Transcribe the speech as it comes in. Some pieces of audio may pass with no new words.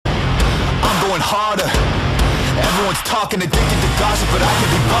going harder. Everyone's talking, addicted to gossip, but I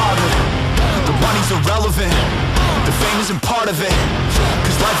can't be bothered. The money's irrelevant, the fame isn't part of it.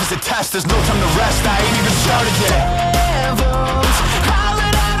 Cause life is a test, there's no time to rest, I ain't even started yet. Devils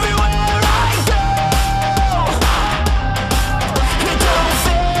howling everywhere I go. It don't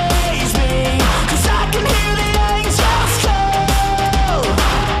faze me, cause I can hear the angels call.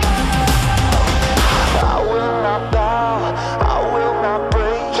 I will not bow, I will not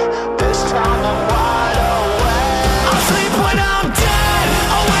break. This time I'm wide awake. I'll sleep when I'm dead,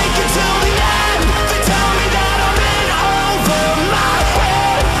 I'll wake until the end. They tell me that I'm in over my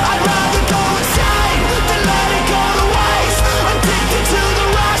head. I'd rather go insane than let it go to waste. Addicted to the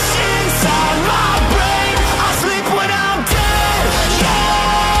rush inside my brain. I'll sleep when I'm dead,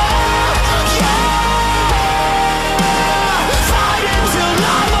 yeah, yeah. Fight until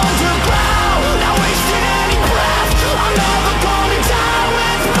I'm underground, not wasting any breath. I'm never gonna die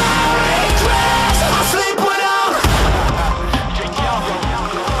with my regrets. I'll sleep when I'm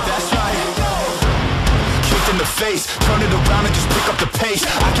that's right. Kicked in the face, turn it around and just pick up the pace.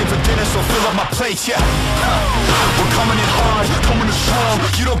 I came for dinner, so fill up my plate, yeah. We're coming in hard, coming in strong.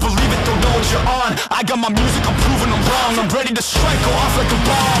 You don't believe it, don't know what you're on. I got my music, I'm proving I'm wrong. I'm ready to strike, go off like a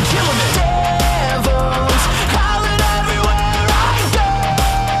bomb, killing it. Devils